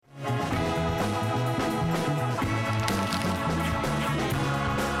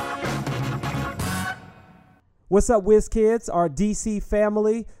What's up, Wiz Kids, our DC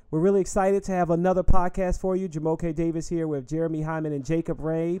family? We're really excited to have another podcast for you. Jamoke Davis here with Jeremy Hyman and Jacob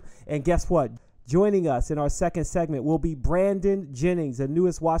Rave. And guess what? Joining us in our second segment will be Brandon Jennings, the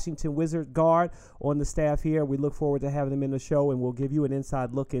newest Washington Wizard guard on the staff here. We look forward to having him in the show, and we'll give you an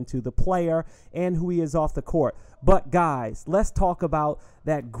inside look into the player and who he is off the court. But, guys, let's talk about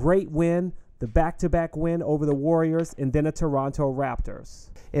that great win, the back-to-back win over the Warriors and then the Toronto Raptors.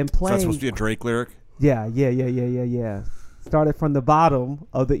 And playing, Is that supposed to be a Drake lyric? Yeah. Started from the bottom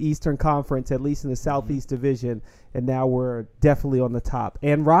of the Eastern Conference, at least in the Southeast Division, and now we're definitely on the top.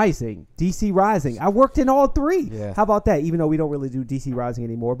 And rising, DC rising. I worked in all three. Yeah. How about that? Even though we don't really do DC rising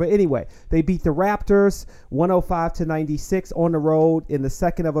anymore. But anyway, they beat the Raptors 105-96 on the road in the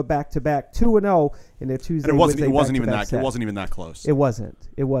second of a back-to-back, 2-0 in their Tuesday. And it wasn't even that close. It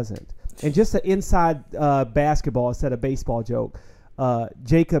wasn't. And just an inside basketball instead of baseball joke.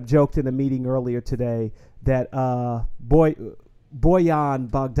 Jacob joked in a meeting earlier today that Bojan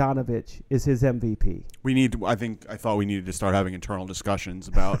Bogdanovic is his MVP. I thought we needed to start having internal discussions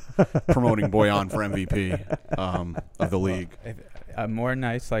about promoting Bojan for MVP of the league. More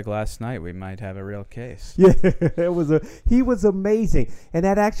nights like last night, we might have a real case. Yeah, he was amazing. And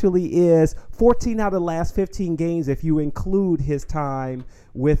that actually is 14 out of the last 15 games if you include his time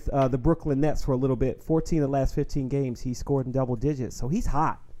with the Brooklyn Nets for a little bit. 14 of the last 15 games he scored in double digits. So he's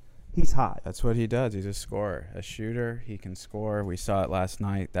hot. He's hot. That's what he does. He's a scorer, a shooter. He can score. We saw it last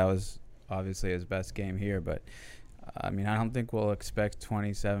night. That was obviously his best game here. But, I don't think we'll expect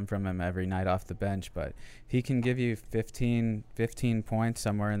 27 from him every night off the bench. But he can give you 15 points,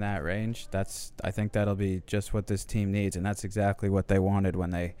 somewhere in that range. I think that'll be just what this team needs. And that's exactly what they wanted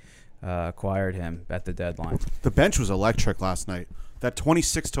when they acquired him at the deadline. The bench was electric last night. That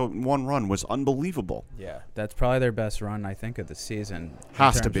 26-1 run was unbelievable. Yeah, that's probably their best run, I think, of the season.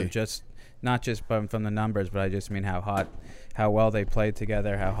 Has to be. Not just from the numbers, but I just mean how well they played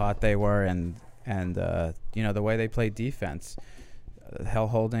together, how hot they were, and the way they played defense.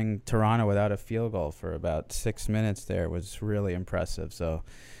 Holding Toronto without a field goal for about 6 minutes there was really impressive. So,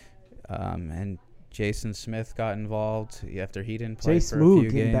 and Jason Smith got involved after he didn't play for a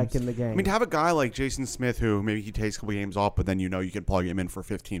few games. Back in the game. To have a guy like Jason Smith who maybe he takes a couple games off, but then you can plug him in for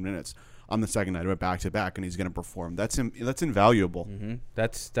 15 minutes on the second night of a back-to-back, and he's going to perform. That's invaluable. Mm-hmm.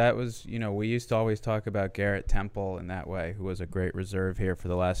 That was we used to always talk about Garrett Temple in that way, who was a great reserve here for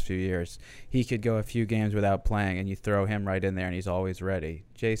the last few years. He could go a few games without playing, and you throw him right in there, and he's always ready.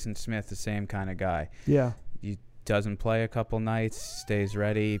 Jason Smith, the same kind of guy. Yeah. Doesn't play a couple nights, stays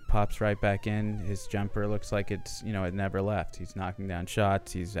ready, pops right back in. His jumper looks like it never left. He's knocking down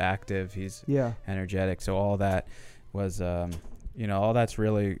shots. He's active. He's energetic. So all that was, all that's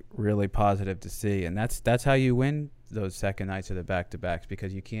really, really positive to see. And that's how you win those second nights of the back-to-backs,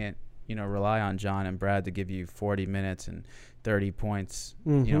 because you can't, rely on John and Brad to give you 40 minutes and 30 points,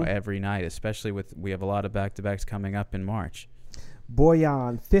 every night, especially we have a lot of back-to-backs coming up in March.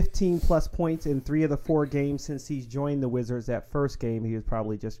 Bojan, 15-plus points in 3 of the 4 games since he's joined the Wizards. That first game, he was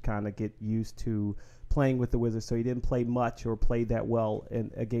probably just kind of get used to playing with the Wizards, so he didn't play much or play that well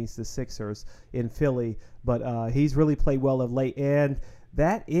against the Sixers in Philly. But he's really played well of late, and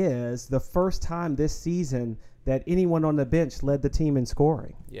that is the first time this season that anyone on the bench led the team in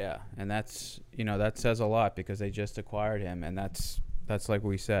scoring. Yeah, and that's that says a lot, because they just acquired him, and that's like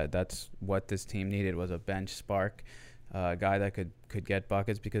we said, that's what this team needed, was a bench spark. A guy that could get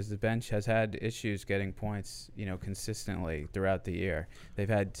buckets, because the bench has had issues getting points, consistently throughout the year. They've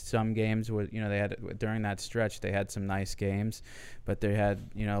had some games where, they had during that stretch, they had some nice games, but they had,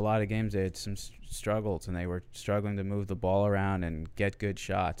 a lot of games they had some struggles, and they were struggling to move the ball around and get good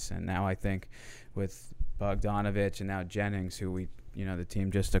shots. And now I think with Bogdanovic and now Jennings, who the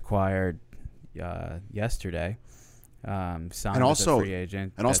team just acquired yesterday. And also free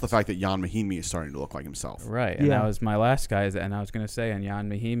agent. And also the fact that Jan Mahimi is starting to look like himself. Right, and that was my last guy. And I was going to say, and Jan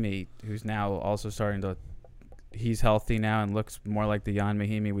Mahimi, who's now also starting to, he's healthy now and looks more like the Jan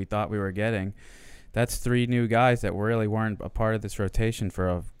Mahimi we thought we were getting. That's 3 new guys that really weren't a part of this rotation for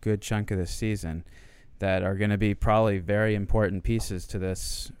a good chunk of this season, that are going to be probably very important pieces to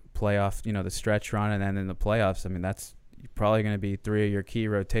this playoff, the stretch run, and then in the playoffs. That's probably going to be 3 of your key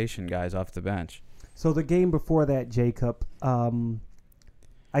rotation guys off the bench. So the game before that, Jacob,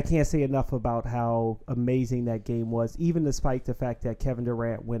 I can't say enough about how amazing that game was, even despite the fact that Kevin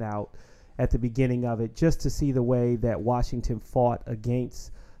Durant went out at the beginning of it. Just to see the way that Washington fought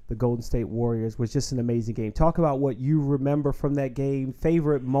against the Golden State Warriors was just an amazing game. Talk about what you remember from that game,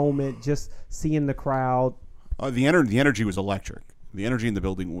 favorite moment, just seeing the crowd. The energy was electric. The energy in the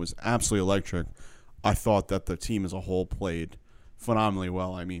building was absolutely electric. I thought that the team as a whole played phenomenally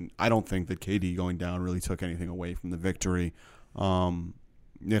well. I mean, I don't think that KD going down really took anything away from the victory.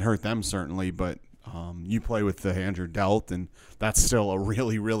 It hurt them certainly, but you play with the hand you're dealt, and that's still a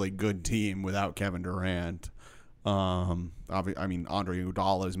really, really good team without Kevin Durant. I mean, Andre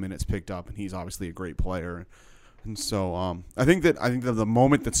Iguodala's minutes picked up, and he's obviously a great player. And so I think that the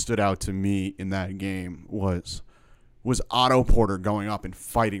moment that stood out to me in that game was Otto Porter going up and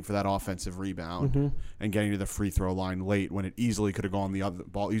fighting for that offensive rebound and getting to the free throw line late when it easily could have gone the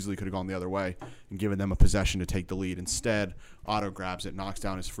other way and given them a possession to take the lead. Instead, Otto grabs it, knocks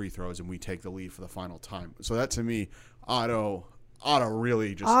down his free throws, and we take the lead for the final time. So that to me, Otto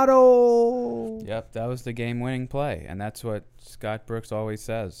really just Yep, that was the game-winning play, and that's what Scott Brooks always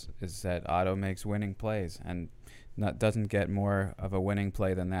says is that Otto makes winning plays, and doesn't get more of a winning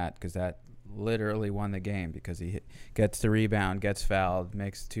play than that, because that literally won the game, because he gets the rebound, gets fouled,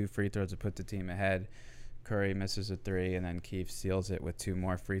 makes 2 free throws to put the team ahead. Curry misses a 3, and then Keefe seals it with 2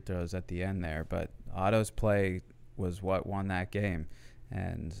 more free throws at the end there. But Otto's play was what won that game,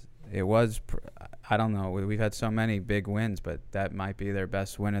 and it was, I don't know, we've had so many big wins, but that might be their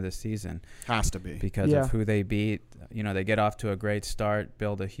best win of the season. Has to be. Because of who they beat. You know, they get off to a great start,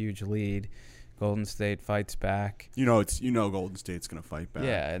 build a huge lead. Golden State fights back. Golden State's going to fight back.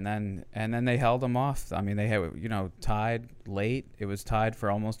 Yeah, and then they held them off. I mean, they had, tied late. It was tied for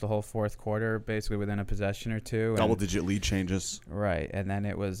almost the whole fourth quarter, basically within a possession or two. Double-digit lead changes. Right, and then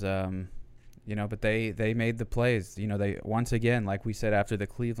it was, but they made the plays. They, once again, like we said after the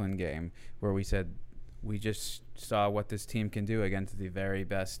Cleveland game, where we said we just saw what this team can do against the very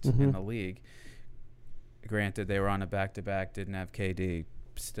best in the league. Granted, they were on a back-to-back, didn't have KD.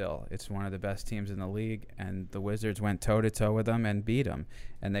 Still, it's one of the best teams in the league, and the Wizards went toe-to-toe with them and beat them.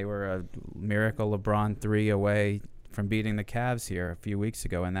 And they were a miracle LeBron 3 away from beating the Cavs here a few weeks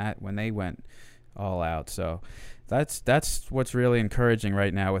ago, and that when they went all out. So that's what's really encouraging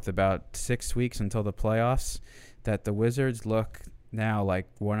right now, with about 6 weeks until the playoffs, that the Wizards look now like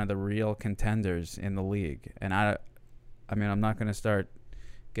one of the real contenders in the league. And I mean, I'm not going to start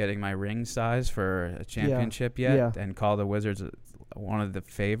getting my ring size for a championship yet and call the Wizards one of the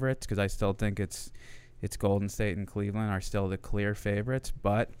favorites, because I still think it's Golden State and Cleveland are still the clear favorites.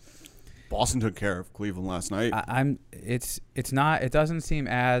 But Boston took care of Cleveland last night. It's not. It doesn't seem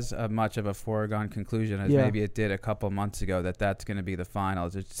as much of a foregone conclusion as maybe it did a couple months ago that that's going to be the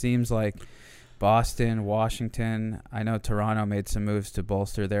finals. It seems like Boston, Washington. I know Toronto made some moves to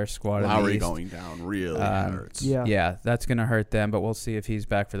bolster their squad. Lowry going down really hurts. Yeah, that's going to hurt them. But we'll see if he's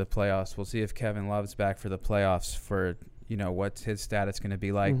back for the playoffs. We'll see if Kevin Love's back for the playoffs for. What's his status going to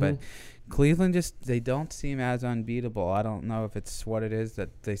be like. But Cleveland they don't seem as unbeatable. I don't know if it's what it is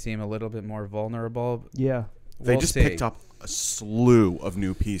that they seem a little bit more vulnerable. Yeah. They just picked up a slew of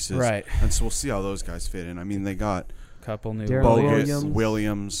new pieces. Right. And so we'll see how those guys fit in. I mean, they got a couple new Bogut,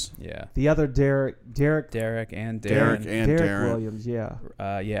 Williams. Yeah. The other Derek and Williams,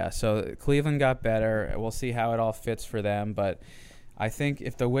 so Cleveland got better. We'll see how it all fits for them. But I think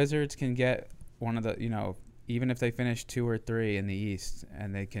if the Wizards can get one of the, even if they finish 2 or 3 in the East,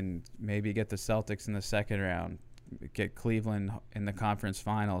 and they can maybe get the Celtics in the second round, get Cleveland in the conference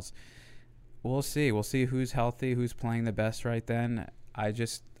finals, we'll see. We'll see who's healthy, who's playing the best right then. I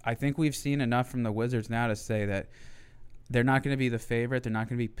think we've seen enough from the Wizards now to say that they're not going to be the favorite. They're not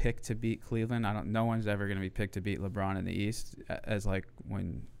going to be picked to beat Cleveland. No one's ever going to be picked to beat LeBron in the East as like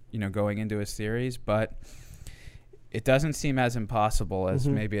when, going into a series, but it doesn't seem as impossible as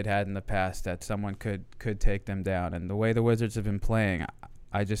maybe it had in the past that someone could take them down. And the way the Wizards have been playing,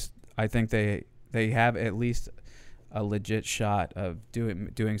 I think they have at least a legit shot of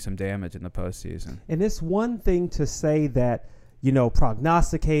doing some damage in the postseason. And it's one thing to say that,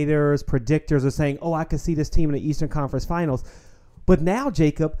 prognosticators, predictors are saying, I could see this team in the Eastern Conference Finals. But now,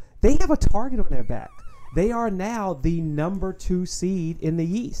 Jacob, they have a target on their back. They are now the number 2 seed in the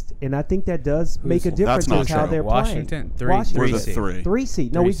East, and I think that does make a difference in how they're Washington, playing. Washington, we're the 3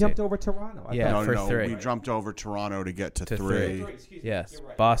 seed. No, we jumped over Toronto. For 3. We jumped over Toronto to get to 3. Yes,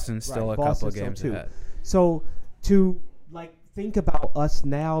 right. Boston's still a couple of games ahead. So to think about us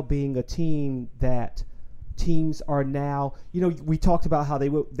now being a team that teams are now. We talked about how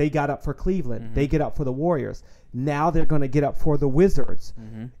they got up for Cleveland. They get up for the Warriors. Now they're going to get up for the Wizards.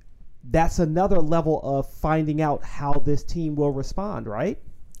 That's another level of finding out how this team will respond, right?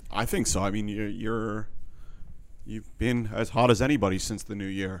 I think so. I mean, you've been as hot as anybody since the new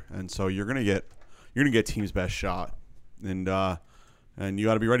year, and so you're gonna get team's best shot, and you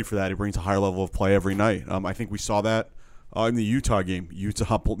got to be ready for that. It brings a higher level of play every night. I think we saw that in the Utah game.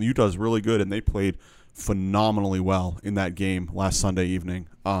 Utah's really good, and they played phenomenally well in that game last Sunday evening.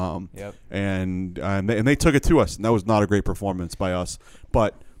 Yep. And they took it to us, and that was not a great performance by us.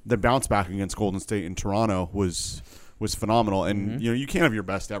 But the bounce back against Golden State in Toronto was phenomenal. And you can't have your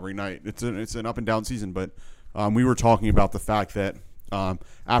best every night. It's an up and down season. But we were talking about the fact that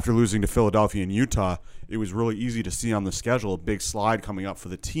after losing to Philadelphia and Utah, it was really easy to see on the schedule a big slide coming up for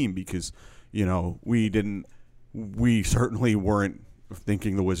the team because we certainly weren't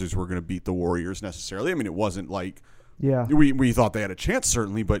thinking the Wizards were going to beat the Warriors necessarily. I mean, it wasn't like we thought they had a chance,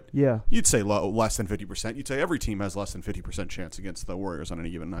 certainly, but you'd say less than 50%. You'd say every team has less than 50% chance against the Warriors on any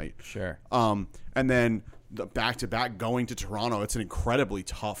given night. Sure. And then the back-to-back going to Toronto, it's an incredibly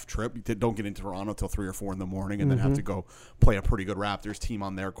tough trip. You don't get into Toronto till 3 or 4 in the morning and then have to go play a pretty good Raptors team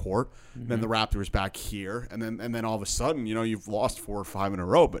on their court. Then the Raptors back here, and then all of a sudden, you've lost 4 or 5 in a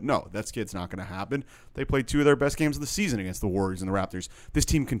row. But no, that's not going to happen. They played 2 of their best games of the season against the Warriors and the Raptors. This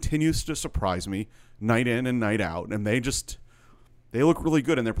team continues to surprise me night in and night out, and they look really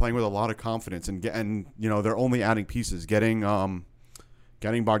good, and they're playing with a lot of confidence. And they're only adding pieces, getting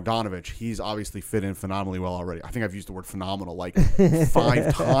Bogdanovich. He's obviously fit in phenomenally well already. I think I've used the word phenomenal like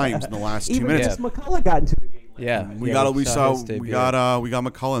 5 times in the last 2 minutes. Even just McCullough got into the game. We got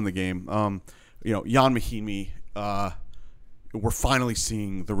McCullough in the game. Jan Mahimi. We're finally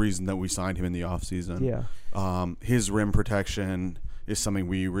seeing the reason that we signed him in the offseason. His rim protection is something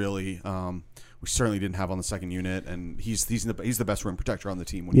we really we certainly didn't have on the second unit, and he's the best rim protector on the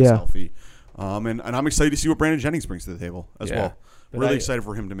team when he's healthy. And I'm excited to see what Brandon Jennings brings to the table as well. Really excited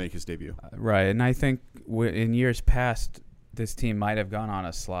for him to make his debut. Right, and I think in years past, this team might have gone on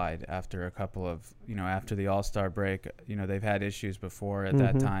a slide after a couple of, after the All-Star break. They've had issues before at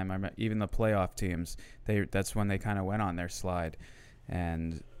that time. Even the playoff teams, that's when they kind of went on their slide.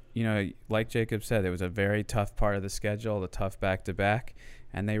 And, like Jacob said, it was a very tough part of the schedule, the tough back-to-back,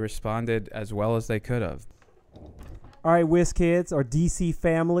 and they responded as well as they could have. All right, Wiz Kids, or DC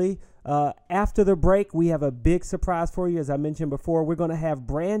family. After the break, we have a big surprise for you. As I mentioned before, we're going to have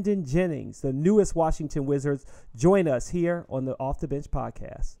Brandon Jennings, the newest Washington Wizards, join us here on the Off the Bench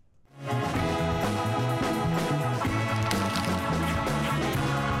podcast.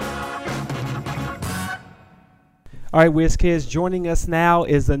 All right, Wiz Kids, joining us now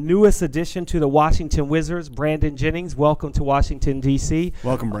is the newest addition to the Washington Wizards, Brandon Jennings. Welcome to Washington, D.C.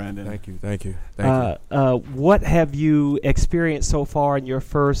 Welcome, Brandon. Thank you. What have you experienced so far in your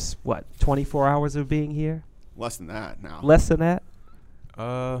first, 24 hours of being here? Less than that now. Less than that?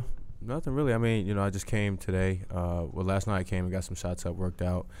 Nothing really. I mean, I just came today. Last night I came and got some shots up, worked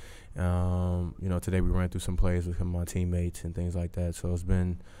out. Today we ran through some plays with my teammates and things like that. So it's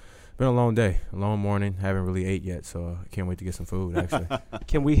been a long day, a long morning. Haven't really ate yet, so I can't wait to get some food, actually.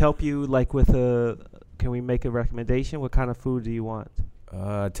 Can we help you, can we make a recommendation? What kind of food do you want?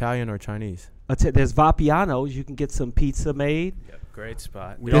 Italian or Chinese? There's Vapiano's. You can get some pizza made. Yep, great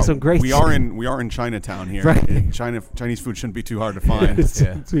spot. We are in Chinatown here. Right. Chinese food shouldn't be too hard to find.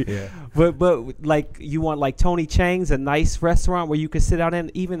 Yeah. But you want Tony Chang's, a nice restaurant where you can sit down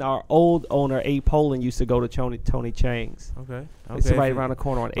in. Even our old owner, Abe Poland, used to go to Tony Chang's. Okay. It's right around the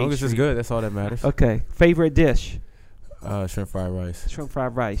corner on 8th Street. As long as it's good, that's all that matters. Okay. Favorite dish? Shrimp fried rice. Shrimp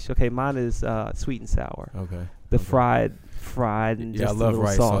fried rice. Okay, mine is sweet and sour. Okay. The fried and just I love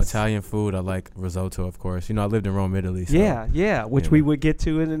rice. Sauce. So Italian food, I like risotto, of course. I lived in Rome, Italy. So, which we would get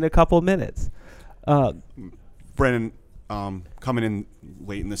to in a couple of minutes. Brandon, coming in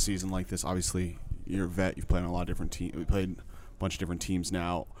late in the season like this, obviously you're a vet. You've played on a lot of different teams. We played a bunch of different teams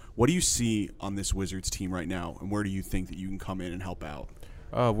now. What do you see on this Wizards team right now, and where do you think that you can come in and help out?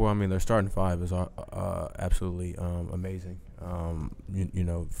 Their starting 5 is absolutely amazing.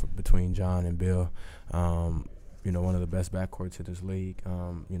 Between John and Bill, one of the best backcourts in this league.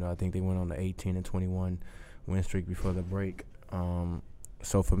 I think they went on the 18-21 win streak before the break.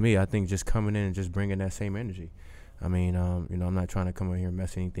 So for me, I think just coming in and just bringing that same energy. I mean, I'm not trying to come in here and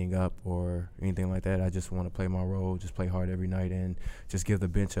mess anything up or anything like that. I just want to play my role, just play hard every night, and just give the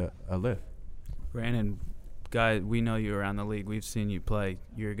bench a lift. Brandon, guy, we know you around the league. We've seen you play.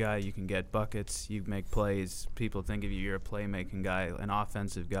 You're a guy, you can get buckets, you make plays. People think of you, you're a playmaking guy, an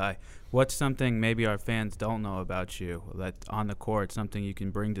offensive guy. What's something maybe our fans don't know about you that on the court, something you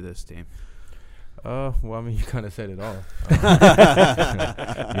can bring to this team? You kind of said it all.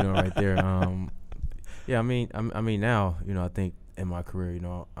 Right there. Now, I think in my career,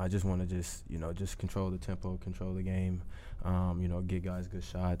 I just want to just control the tempo, control the game, get guys good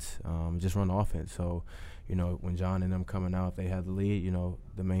shots, just run the offense. So, when John and them coming out, if they have the lead,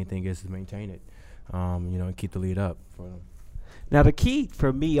 the main thing is to maintain it, and keep the lead up for them. Now, the key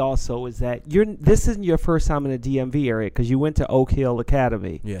for me also is that this isn't your first time in the DMV area because you went to Oak Hill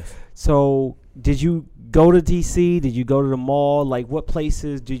Academy. Yes. So did you go to D.C.? Did you go to the mall? Like, what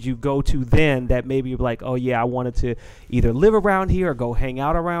places did you go to then that maybe you're like, oh, yeah, I wanted to either live around here or go hang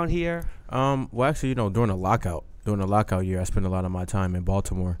out around here? Well, actually, during the lockout year, I spent a lot of my time in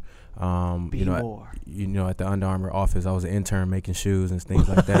Baltimore. At the Under Armour office, I was an intern making shoes and things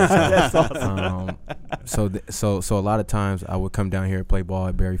like that. That's awesome. So a lot of times I would come down here and play ball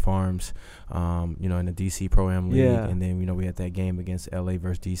at Berry Farms, in the DC Pro-Am League, and then we had that game against LA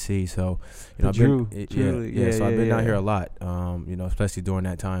versus DC. So I've been down here a lot. Especially during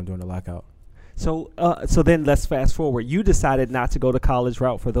that time during the lockout. So then let's fast forward. You decided not to go the college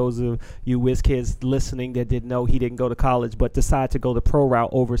route. For those of you Wiz kids listening that didn't know, he didn't go to college, but decided to go the pro route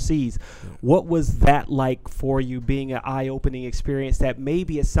overseas. Yeah. What was that like for you, being an eye-opening experience that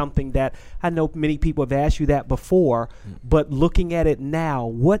maybe is something that I know many people have asked you that before, but looking at it now,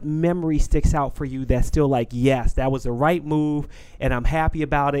 what memory sticks out for you that's still like, yes, that was the right move, and I'm happy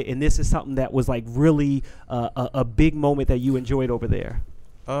about it, and this is something that was like really a big moment that you enjoyed over there?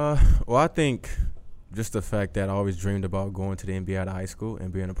 Well, I think just the fact that I always dreamed about going to the NBA out of high school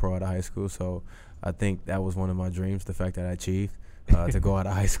and being a pro out of high school. So I think that was one of my dreams, the fact that I achieved to go out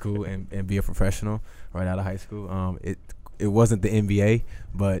of high school and be a professional right out of high school. It wasn't the NBA,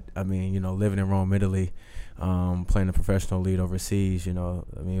 but, I mean, living in Rome, Italy, playing a professional league overseas,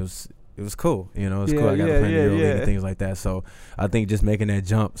 it was cool. It was cool. I got to play in the Euro League and things like that. So I think just making that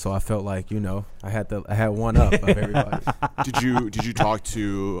jump. So I felt like, I had one up of everybody. Did you talk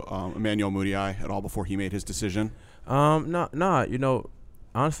to Emmanuel Mudiay at all before he made his decision? No.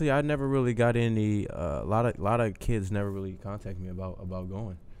 Honestly, I never really got any. A lot of kids never really contacted me about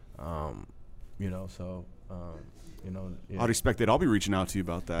going. I'd expect that I'll be reaching out to you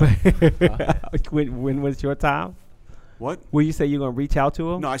about that. When was your time? What? Will you say you're going to reach out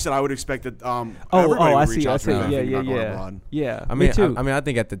to him? No, I said I would expect that I everybody would reach see. out to him. Yeah. I mean, I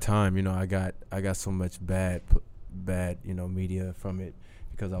think at the time, I got so much bad, media from it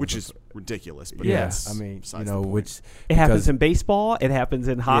because which is ridiculous. But yes, I mean, which it happens in baseball, it happens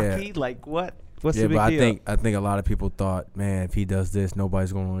in hockey. Yeah. Like what? What's the big deal? I think a lot of people thought, man, if he does this,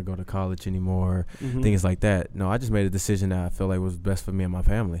 nobody's going to want to go to college anymore. Things like that. No, I just made a decision that I felt like was best for me and my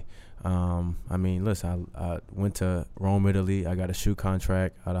family. I mean, listen, I went to Rome, Italy. I got a shoe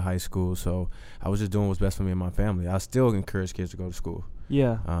contract out of high school, so I was just doing what's best for me and my family. I still encourage kids to go to school.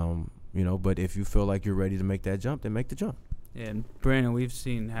 Yeah. But if you feel like you're ready to make that jump, then make the jump. Yeah, and Brandon, we've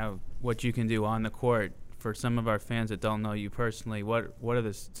seen what you can do on the court. For some of our fans that don't know you personally, what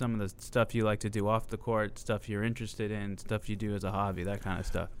are some of the stuff you like to do off the court, stuff you're interested in, stuff you do as a hobby, that kind of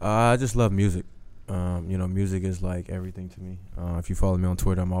stuff? I just love music. Music is like everything to me. If you follow me on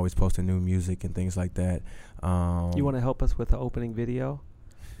Twitter, I'm always posting new music and things like that. You want to help us with the opening video?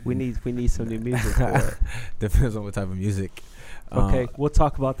 We need some new music for it. Depends on what type of music. Okay, we'll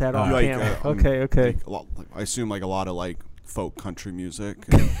talk about that on camera. Okay. I assume like a lot of like folk country music.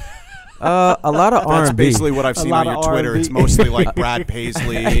 A lot of R&B. That's basically what I've seen on your Twitter. It's mostly like Brad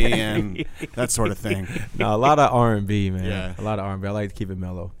Paisley and that sort of thing. No, a lot of R&B, man. Yeah. A lot of R&B. I like to keep it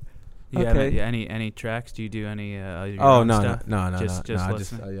mellow. Okay. Any tracks? Do you do any? No. Just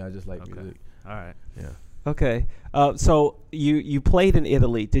I just like music. All right. Yeah. Okay. So you played in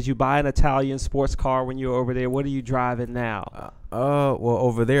Italy. Did you buy an Italian sports car when you were over there? What are you driving now? Well,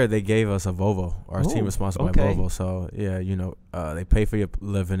 over there they gave us a Volvo. Our team was sponsored by Volvo, so yeah, they pay for your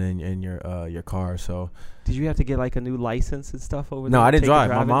living in your car. So did you have to get like a new license and stuff over there? No, I didn't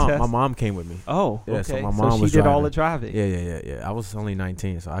drive. My mom came with me. Oh, yeah, okay. So my mom she was did driving. all the driving. Yeah. I was only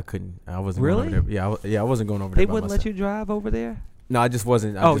 19, so I couldn't. I wasn't really. Going over there. Yeah, I wasn't going over they there. They wouldn't let you drive over there. No, I just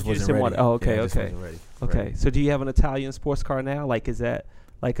wasn't. I just wasn't ready. Okay. I just wasn't ready. Okay. So do you have an Italian sports car now? Like, is that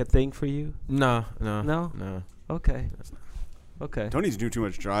like a thing for you? No. Okay. Don't need to do too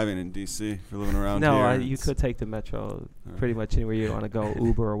much driving in DC if you're living around here. No, you could take the metro pretty much anywhere you want to go,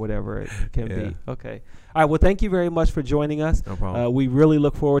 Uber or whatever it can be. Okay. All right. Well, thank you very much for joining us. No problem. We really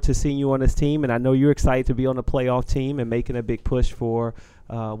look forward to seeing you on this team, and I know you're excited to be on the playoff team and making a big push for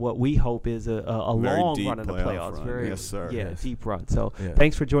what we hope is a long run in the playoffs. Run. Yes, sir. Yeah, yes. Deep run. So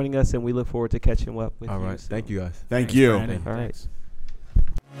thanks for joining us, and we look forward to catching up with you. All right. So. Thank you, guys. Thank you. Brandon. All right.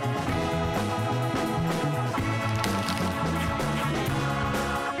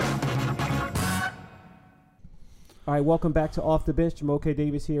 All right, welcome back to Off the Bench. Jamoke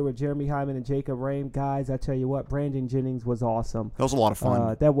Davis here with Jeremy Hyman and Jacob Rame. Guys, I tell you what, Brandon Jennings was awesome. That was a lot of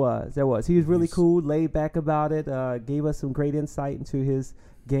fun. That was. He was really cool, laid back about it, gave us some great insight into his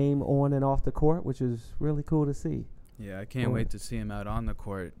game on and off the court, which is really cool to see. Yeah, I can't wait to see him out on the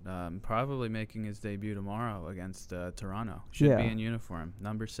court. Probably making his debut tomorrow against Toronto. Should be in uniform.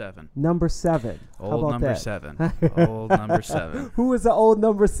 Number 7. Number 7. Old number 7. Old number 7. Who is the old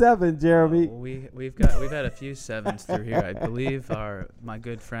number 7, Jeremy? We've had a few 7s through here. I believe my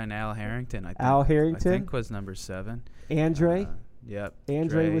good friend Al Harrington. Al Harrington? I think was number 7. Andre? Yep.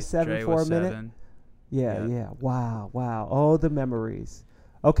 Andre was 7 for a minute? 7. Yeah. Wow. Oh, the memories.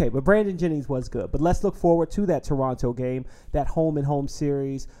 Okay, but Brandon Jennings was good. But let's look forward to that Toronto game, that home-and-home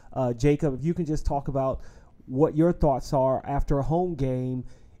series. Jacob, if you can just talk about what your thoughts are after a home game,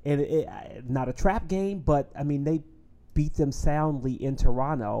 and not a trap game, but, I mean, they beat them soundly in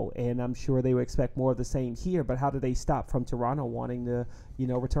Toronto, and I'm sure they would expect more of the same here. But how do they stop from Toronto wanting to,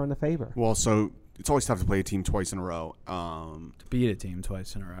 return the favor? Well, so it's always tough to play a team twice in a row. To beat a team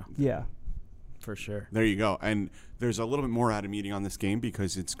twice in a row. Yeah. For sure. There you go. And there's a little bit more out of meeting on this game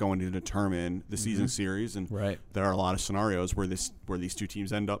because it's going to determine the season series. And there are a lot of scenarios where these two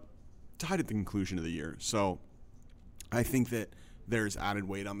teams end up tied at the conclusion of the year. So I think that there's added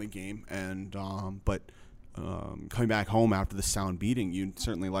weight on the game. And but coming back home after the sound beating, you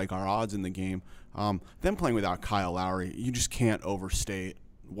certainly like our odds in the game. Them playing without Kyle Lowry, you just can't overstate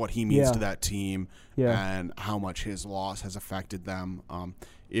what he means to that team and how much his loss has affected them.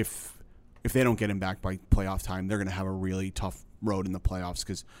 If they don't get him back by playoff time, they're going to have a really tough road in the playoffs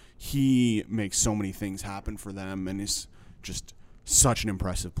because he makes so many things happen for them and is just such an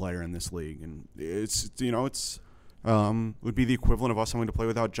impressive player in this league. And it's would be the equivalent of us having to play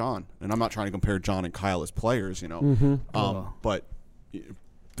without John. And I'm not trying to compare John and Kyle as players, but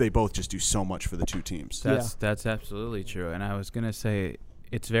they both just do so much for the two teams. That's absolutely true. And I was going to say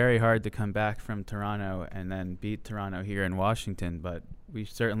it's very hard to come back from Toronto and then beat Toronto here in Washington, but we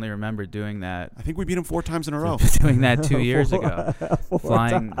certainly remember doing that. I think we beat them 4 times in a row. Doing that 2 years ago.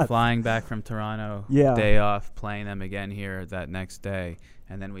 Flying back from Toronto, day off, playing them again here that next day,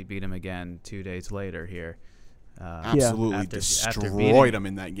 and then we beat them again 2 days later here. Absolutely destroyed them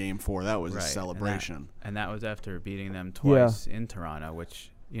in that game 4. That was a celebration. And that was after beating them twice in Toronto, which,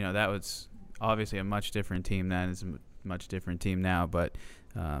 that was obviously a much different team then. It's a much different team now, but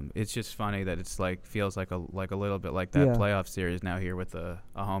it's just funny that it's feels like a little bit like that playoff series now here with a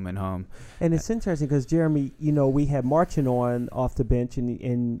home and home. And it's interesting because Jeremy, we had Marchand on off the bench,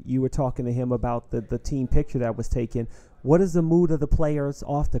 and you were talking to him about the team picture that was taken. What is the mood of the players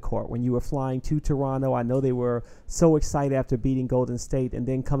off the court when you were flying to Toronto? I know they were so excited after beating Golden State, and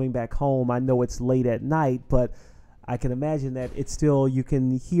then coming back home. I know it's late at night, but I can imagine that it's still, you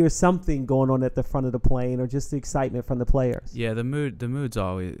can hear something going on at the front of the plane, or just the excitement from the players. Yeah, the mood's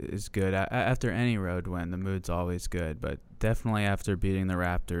always is good. After any road win, the mood's always good. But definitely after beating the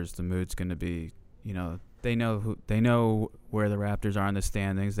Raptors, the mood's going to be, they know where the Raptors are in the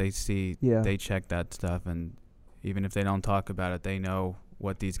standings. They see, they check that stuff, and even if they don't talk about it, they know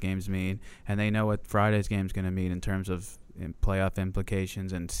what these games mean, and they know what Friday's game's going to mean in terms of playoff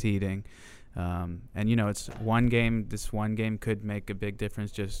implications and seeding. And it's one game. This one game could make a big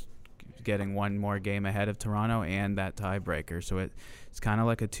difference, just getting one more game ahead of Toronto and that tiebreaker. So it's kind of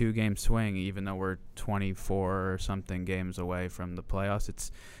like a 2-game swing, even though we're 24 or something games away from the playoffs.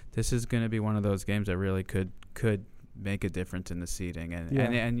 This is going to be one of those games that really could make a difference in the seeding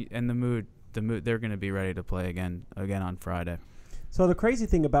and the mood. They're going to be ready to play again on Friday. So the crazy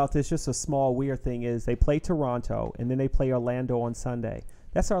thing about this, just a small weird thing, is they play Toronto and then they play Orlando on Sunday.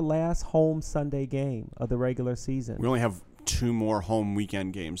 That's our last home Sunday game of the regular season. We only have 2 more home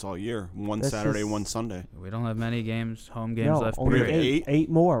weekend games all year. One Saturday, one Sunday. We don't have many home games left. Only 8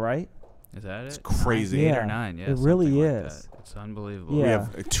 more, right? Is that it's crazy. 8 or 9, it really is. It's unbelievable. Yeah. We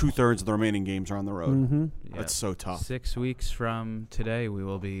have 2/3 of the remaining games are on the road. Mm-hmm. That's so tough. 6 weeks from today, we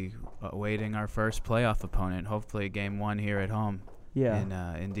will be awaiting our first playoff opponent. Hopefully, Game 1 here at home.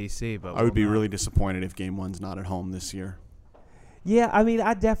 In D.C. But I would be really disappointed if Game 1's not at home this year. Yeah, I mean,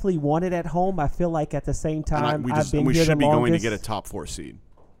 I definitely want it at home. I feel like at the same time, we should be going to get a top 4 seed.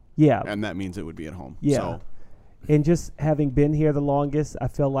 Yeah. And that means it would be at home. Yeah. So. And just having been here the longest, I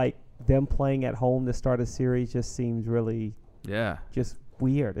feel like them playing at home to start a series just seems really just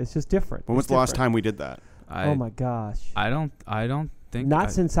weird. It's just different. When was the last time we did that? Oh, my gosh. I don't think.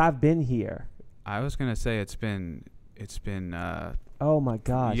 Not since I've been here. I was going to say it's been oh my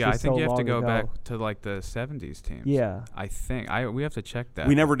gosh! Yeah, I think you have to go ago. back to like the '70s teams. Yeah, I think we have to check that.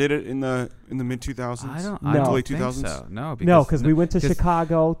 We never did it in the mid 2000s. I don't late 2000s. Think so. No, because we went to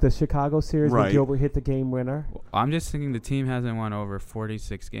Chicago, the Chicago series where Gilbert hit the game winner. I'm just thinking the team hasn't won over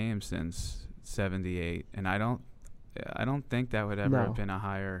 46 games since '78, and I don't think that would ever have been a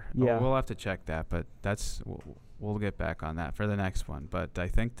higher. Yeah, we'll have to check that, but we'll get back on that for the next one. But I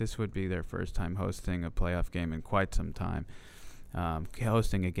think this would be their first time hosting a playoff game in quite some time,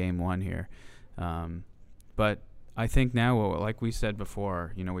 hosting a game one here. But I think now, like we said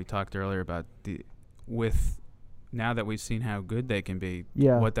before, we talked earlier about now that we've seen how good they can be,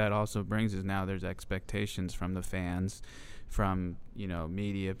 what that also brings is now there's expectations from the fans, from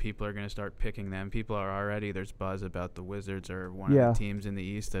media. People are going to start picking them. People are already, there's buzz about the Wizards are one of the teams in the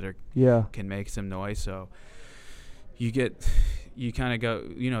East that can make some noise. So you kind of go,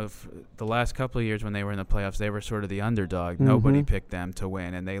 the last couple of years when they were in the playoffs, they were sort of the underdog. Mm-hmm. Nobody picked them to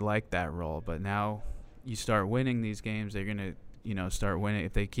win, and they liked that role. But now you start winning these games, they're going to start winning.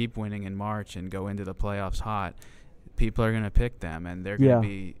 If they keep winning in March and go into the playoffs hot, people are going to pick them, and they're going to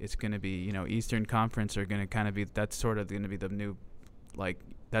be, it's going to be, Eastern Conference are going to kind of be, that's sort of going to be the new,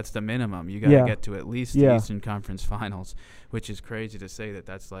 that's the minimum. You got to get to at least the Eastern Conference Finals, which is crazy to say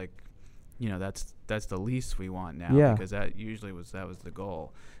that's like, that's the least we want now, because that usually was the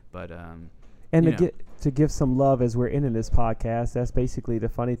goal. But, and to give some love as we're ending this podcast, that's basically the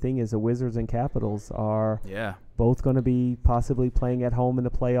funny thing is the Wizards and Capitals are both going to be possibly playing at home in the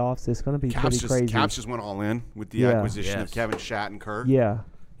playoffs. It's going to be pretty crazy. Caps just went all in with the acquisition of Kevin Shattenkirk.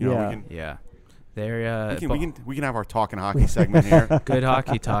 We can have our talking hockey segment here. Good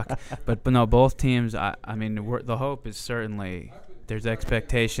hockey talk, but no, both teams. I mean, the hope is certainly there's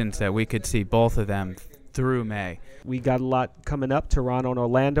expectations that we could see both of them through May. We got a lot coming up, Toronto and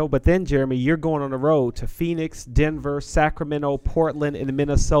Orlando, but then, Jeremy, you're going on the road to Phoenix, Denver, Sacramento, Portland, and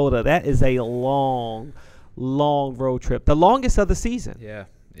Minnesota. That is a long road trip, the longest of the season.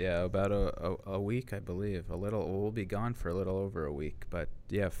 Yeah, about a week, I believe. We'll be gone for a little over a week, but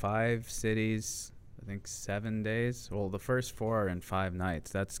 5 cities, I think 7 days. Well, the first 4 are in 5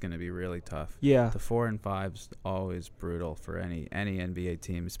 nights. That's going to be really tough. Yeah. The 4 and 5's always brutal for any NBA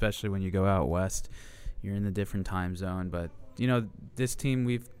team, especially when you go out west. You're in a different time zone, but this team,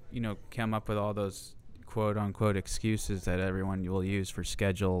 we've come up with all those quote unquote excuses that everyone will use for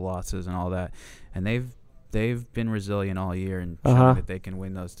schedule losses and all that, and they've been resilient all year and shown that they can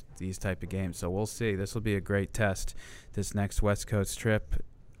win these type of games. So we'll see. This will be a great test. This next West Coast trip,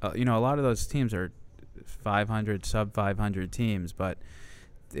 a lot of those teams are 500, sub 500 teams, but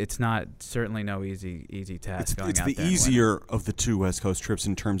it's certainly no easy task. It's the easier of the 2 West Coast trips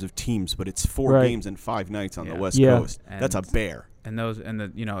in terms of teams, but it's 4 games and 5 nights on the West Coast. And that's a bear. And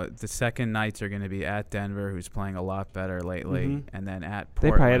the second nights are going to be at Denver, who's playing a lot better lately, and then at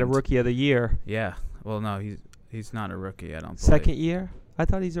Portland. They probably had a rookie of the year. Yeah. Well, no, he's not a rookie. I don't believe. Second year? I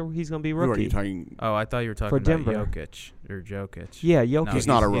thought he's going to be rookie. Who are you talking? Oh, I thought you were talking about Jokic or Jokic. Yeah, Jokic. No, he's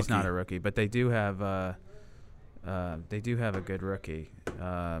not a rookie. He's not a rookie, but they do have a good rookie.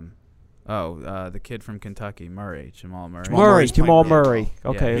 The kid from Kentucky, Jamal Murray. Jamal Murray.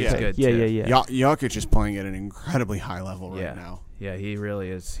 Okay. He's good too. Jokic is playing at an incredibly high level right now. Yeah, he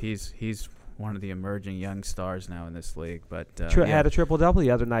really is. He's one of the emerging young stars now in this league. But had a triple-double the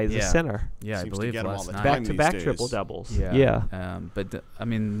other night as a center. Yeah, I believe last night. Back-to-back triple-doubles. Yeah. But I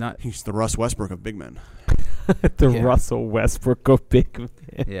mean, he's the Russ Westbrook of big men. Russell Westbrook of big men.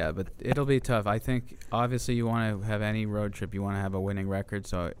 Yeah, but it'll be tough. I think obviously you want to have any road trip, you want to have a winning record.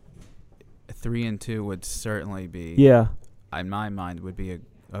 So 3-2 would certainly be. Yeah. In my mind, would be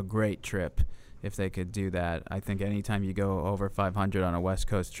a great trip. If they could do that. I think anytime you go over 500 on a West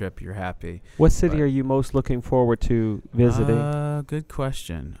Coast trip, you're happy. What city are you most looking forward to visiting? Good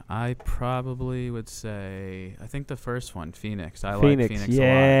question. I probably would say, I think the first one, Phoenix. I like Phoenix a lot.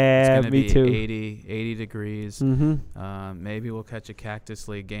 It's going to be too. 80 degrees. Mm-hmm. Maybe we'll catch a Cactus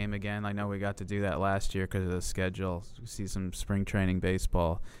League game again. I know we got to do that last year because of the schedule. We see some spring training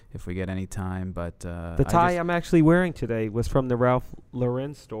baseball if we get any time. But the tie I'm actually wearing today was from the Ralph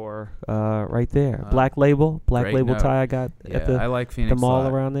Lauren store right there. Black label tie I got at I like Phoenix the mall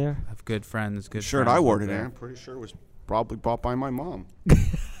around there. I have good friends. The shirt I wore today, I'm pretty sure it was probably bought by my mom.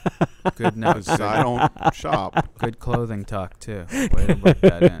 Good notes. I don't shop. Good clothing talk too. Way to work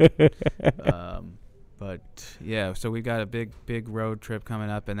that in. But yeah, so we got a big road trip coming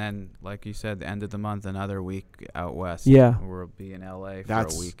up, and then, like you said, the end of the month, another week out west. Yeah, we'll be in LA for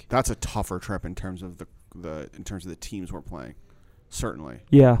a week. That's a tougher trip in terms of the teams we're playing. Certainly.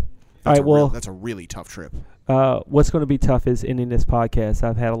 Yeah. All right. That's a really tough trip. What's going to be tough is ending this podcast.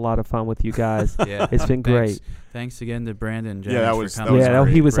 I've had a lot of fun with you guys. It's been great. Thanks again to Brandon Jones for coming.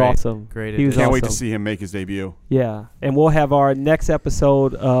 He was awesome. Great. He was Can't awesome. wait to see him make his debut. Yeah, and we'll have our next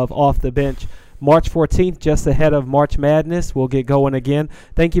episode of Off the Bench March 14th, just ahead of March Madness. We'll get going again.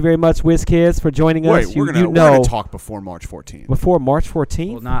 Thank you very much, WizKids, for joining us. Wait, we're gonna talk before March 14th. Before March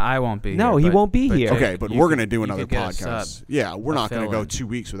 14th? Well, I won't be No, here. he won't be here. Okay, but we're going to do another could get a podcast. sub, Yeah, we're not going to go fill-in. 2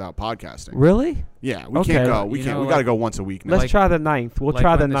 weeks without podcasting. Really? Yeah, we Okay. can't go. We You can't. know, We got to like- go once a week now. Let's try the 9th. We'll like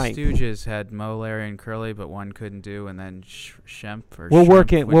try the when 9th. The Stooges had Mo, Larry, and Curly, but one couldn't do, and then Shemp or We'll Shemp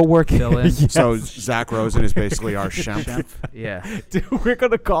work it. would We'll work fill it. in. Yes. So Zach Rosen is basically our Shemp. Shemp, yeah. Dude, we're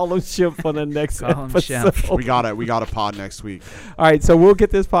going to call him Shemp on the next Call him episode. Shemp. We got a pod next week. All right, so we'll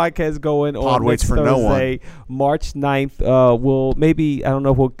get this podcast going Pod on waits next for no one. Thursday, March 9th. We'll maybe, I don't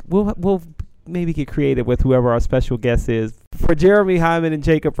know, we'll maybe get creative with whoever our special guest is. For Jeremy Hyman and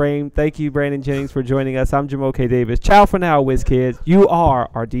Jacob Rame, thank you, Brandon Jennings, for joining us. I'm Jamoke Davis. Ciao for now, WizKids. You are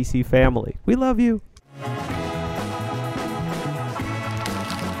our DC family. We love you.